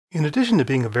In addition to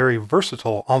being a very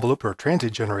versatile envelope or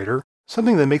transient generator,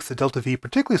 something that makes the Delta-V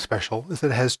particularly special is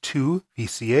that it has two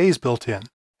VCAs built in.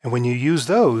 And when you use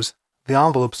those, the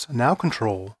envelopes now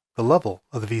control the level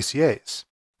of the VCAs.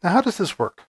 Now how does this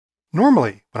work?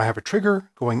 Normally, when I have a trigger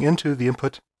going into the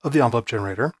input of the envelope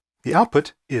generator, the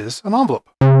output is an envelope.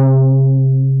 And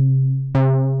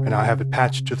now I have it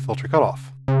patched to the filter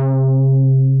cutoff.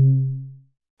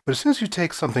 But as soon as you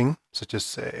take something, such as,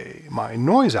 say, my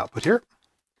noise output here,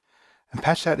 and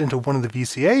patch that into one of the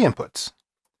VCA inputs,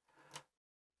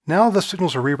 now the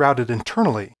signals are rerouted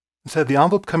internally. Instead of the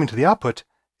envelope coming to the output,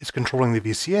 it's controlling the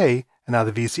VCA, and now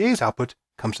the VCA's output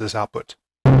comes to this output.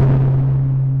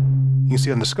 You can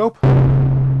see on the scope,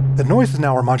 the noise is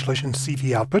now our modulation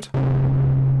CV output.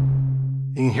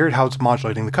 You can hear how it's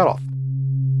modulating the cutoff.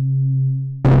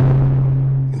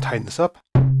 You can tighten this up.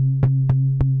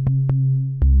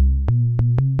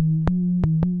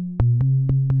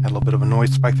 Add a little bit of a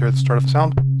noise spike there at the start of the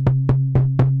sound.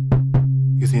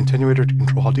 Use the attenuator to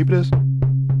control how deep it is.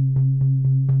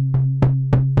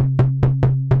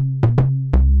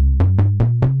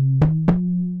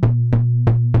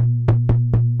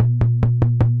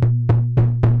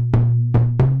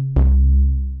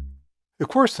 Of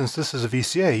course, since this is a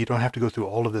VCA, you don't have to go through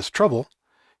all of this trouble.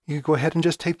 You can go ahead and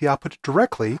just take the output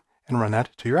directly and run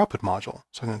that to your output module.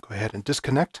 So I'm going to go ahead and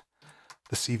disconnect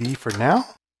the CV for now.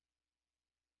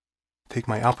 Take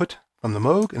my output from the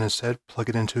Moog and instead plug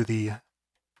it into the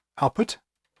output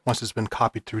once it's been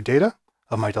copied through data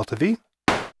of my Delta-V.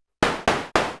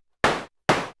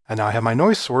 And now I have my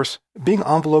noise source being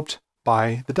enveloped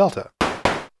by the delta.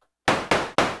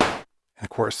 And of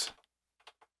course,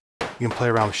 you can play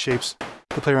around with shapes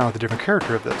to play around with the different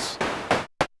character of this.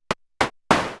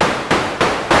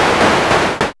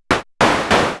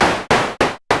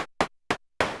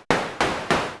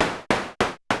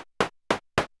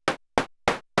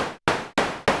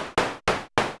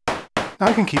 Now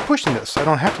I can keep pushing this. I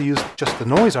don't have to use just the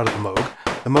noise out of the Moog.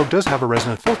 The Moog does have a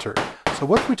resonant filter. So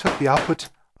what if we took the output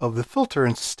of the filter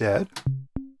instead,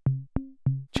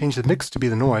 change the mix to be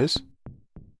the noise.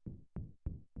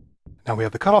 Now we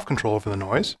have the cutoff control over the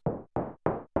noise.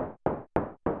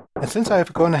 And since I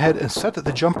have gone ahead and set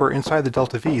the jumper inside the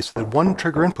Delta-V so that one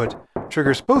trigger input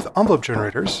triggers both envelope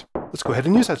generators, let's go ahead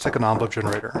and use that second envelope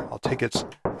generator. I'll take its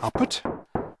output,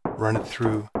 run it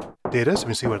through data so we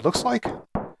can see what it looks like,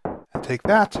 and take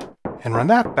that and run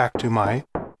that back to my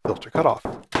filter cutoff.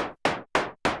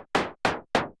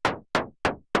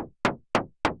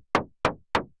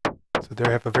 So there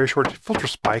I have a very short filter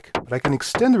spike, but I can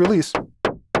extend the release to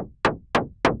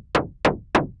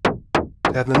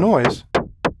add the noise.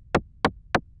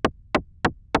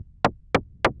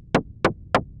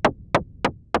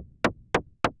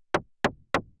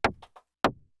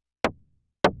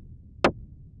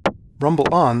 Rumble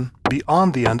on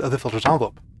beyond the end of the filter's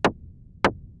envelope.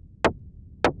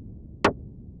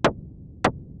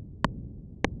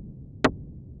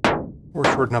 Or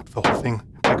shorten up the whole thing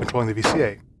by controlling the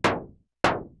VCA.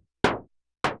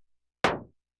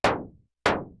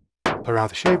 Play around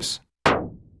with the shapes.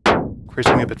 Create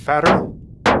something a bit fatter.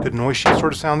 Good noise sheet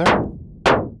sort of sound there.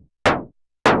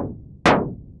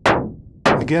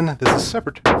 And again, this is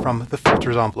separate from the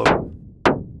filter's envelope.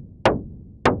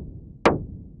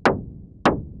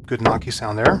 Good knocky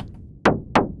sound there.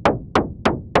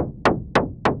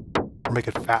 Or make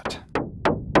it fat.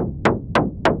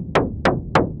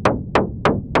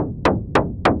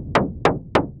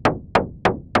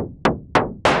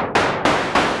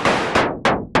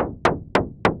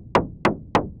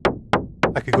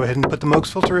 I could go ahead and put the Moog's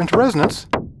filter into resonance.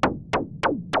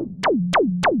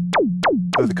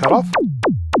 Go to the cutoff.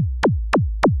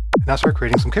 And now start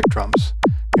creating some kick drums.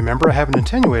 Remember, I have an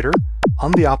attenuator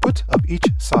on the output of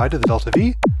each side of the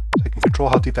Delta-V, so I can control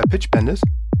how deep that pitch bend is.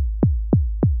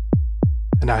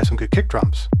 And now I have some good kick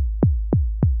drums.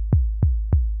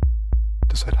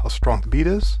 Decide how strong the beat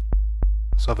is.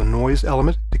 So I have a noise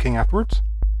element decaying afterwards.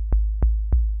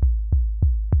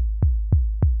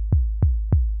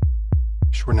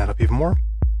 Shorten that up even more.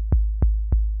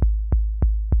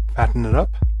 Fatten it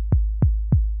up.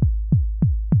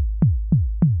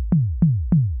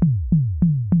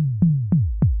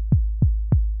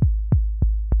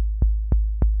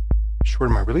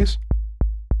 Shorten my release.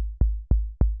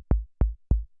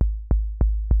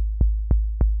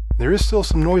 There is still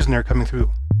some noise in there coming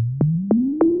through.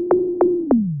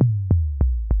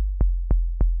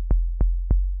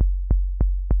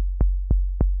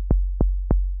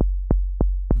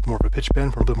 More of a pitch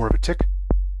bend for a bit more of a tick.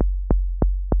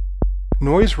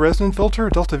 Noise resonant filter,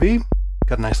 Delta-V,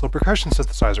 got a nice little percussion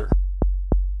synthesizer.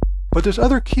 But there's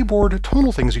other keyboard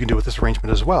tonal things you can do with this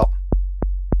arrangement as well.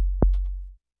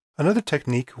 Another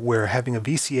technique where having a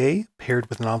VCA paired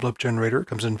with an envelope generator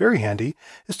comes in very handy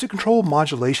is to control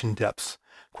modulation depths.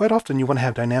 Quite often you want to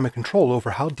have dynamic control over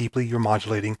how deeply you're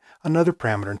modulating another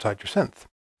parameter inside your synth.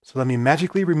 So let me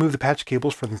magically remove the patch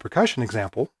cables from the percussion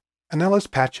example, and now let's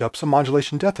patch up some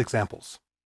modulation depth examples.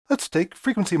 Let's take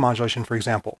frequency modulation for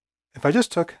example. If I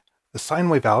just took the sine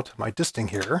wave out of my disting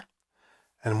here,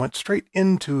 and went straight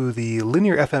into the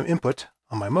linear FM input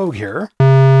on my Moog here,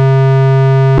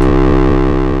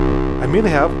 I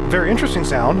immediately have a very interesting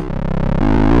sound,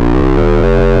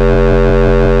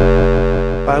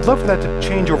 but I'd love for that to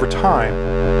change over time.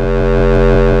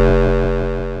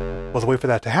 Well, the way for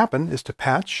that to happen is to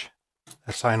patch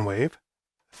a sine wave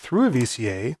through a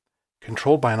VCA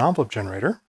controlled by an envelope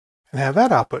generator and have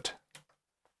that output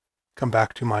come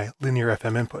back to my linear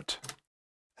FM input.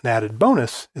 An added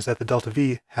bonus is that the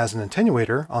Delta-V has an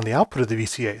attenuator on the output of the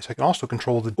VCA, so I can also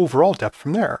control the overall depth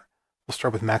from there. We'll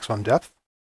start with maximum depth.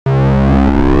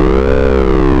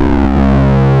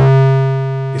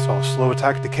 You saw a slow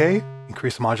attack decay,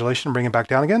 increase the modulation, bring it back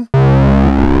down again.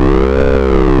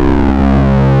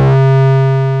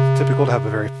 It's typical to have a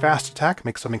very fast attack,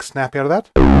 make something snappy out of that.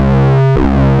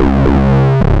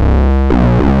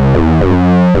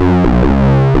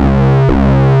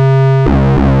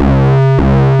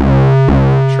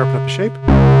 Sharpen up the shape.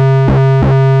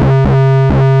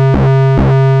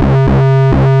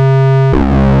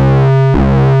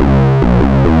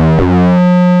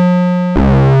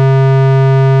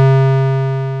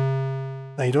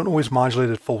 Now you don't always modulate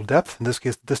at full depth. In this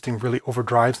case, this thing really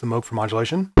overdrives the Moog for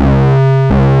modulation.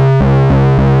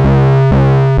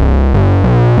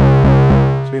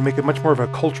 So we make it much more of a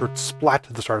cultured splat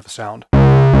at the start of the sound.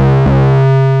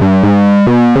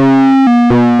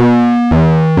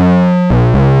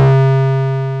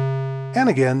 And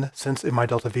again, since in my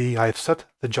Delta-V I have set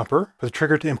the jumper for the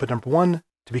trigger to input number 1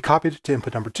 to be copied to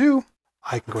input number 2,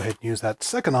 I can go ahead and use that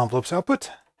second envelope's output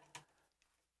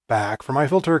back for my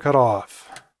filter cutoff.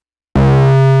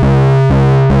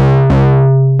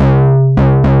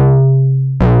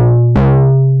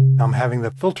 Now I'm having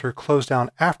the filter close down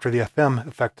after the FM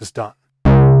effect is done.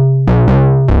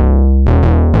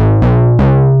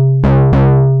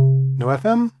 No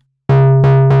FM,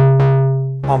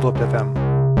 enveloped FM.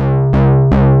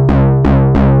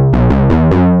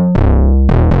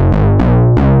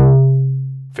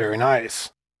 Very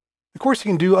nice. Of course, you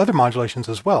can do other modulations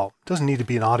as well. It doesn't need to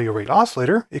be an audio rate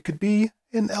oscillator. It could be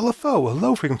an LFO, a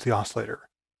low frequency oscillator.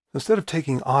 Instead of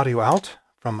taking audio out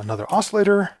from another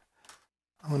oscillator,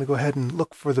 I'm going to go ahead and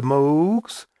look for the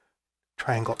Moog's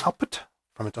triangle output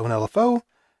from its own LFO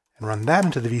and run that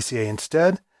into the VCA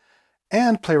instead,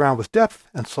 and play around with depth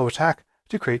and slow attack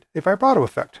to create a vibrato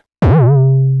effect.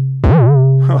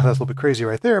 Oh, that's a little bit crazy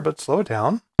right there, but slow it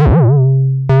down.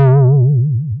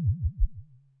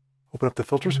 Open up the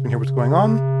filter so we can hear what's going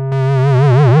on.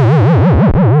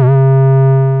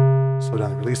 Slow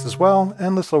down the release as well,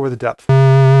 and let's lower the depth.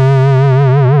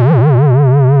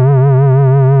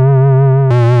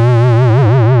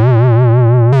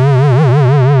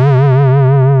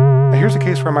 Now here's a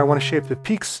case where I might want to shape the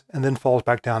peaks and then falls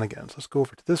back down again. So let's go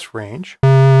over to this range.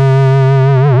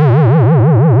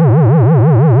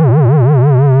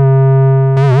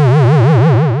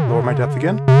 Lower my depth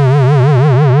again.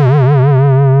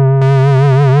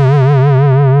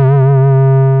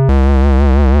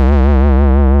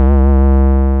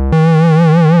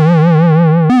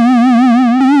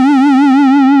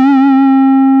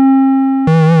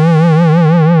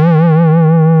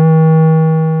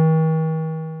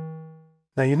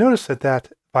 Now you notice that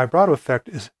that vibrato effect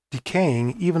is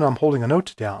decaying even though I'm holding a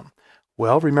note down.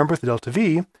 Well, remember with the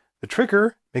Delta-V, the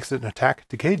trigger makes it an attack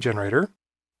decay generator.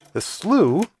 The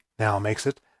slew now makes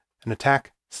it an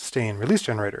attack sustain release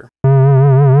generator. So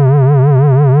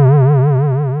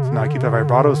now I keep that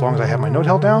vibrato as long as I have my note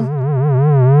held down.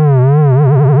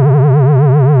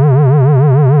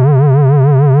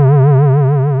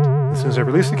 As soon as I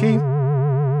release the key,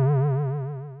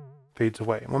 fades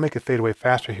away. And we'll make it fade away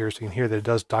faster here so you can hear that it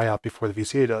does die out before the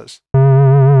VCA does.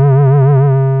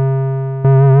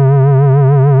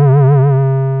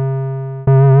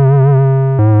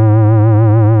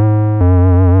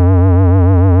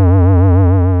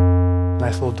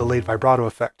 Nice little delayed vibrato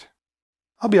effect.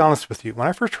 I'll be honest with you, when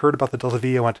I first heard about the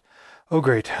Delta-V, I went, oh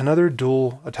great, another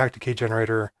dual attack decay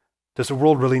generator. Does the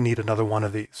world really need another one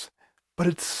of these? But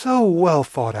it's so well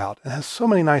thought out and has so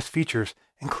many nice features,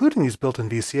 including these built-in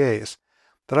VCAs,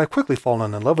 that I've quickly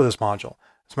fallen in love with this module.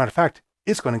 As a matter of fact,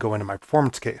 it's going to go into my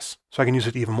performance case, so I can use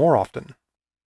it even more often.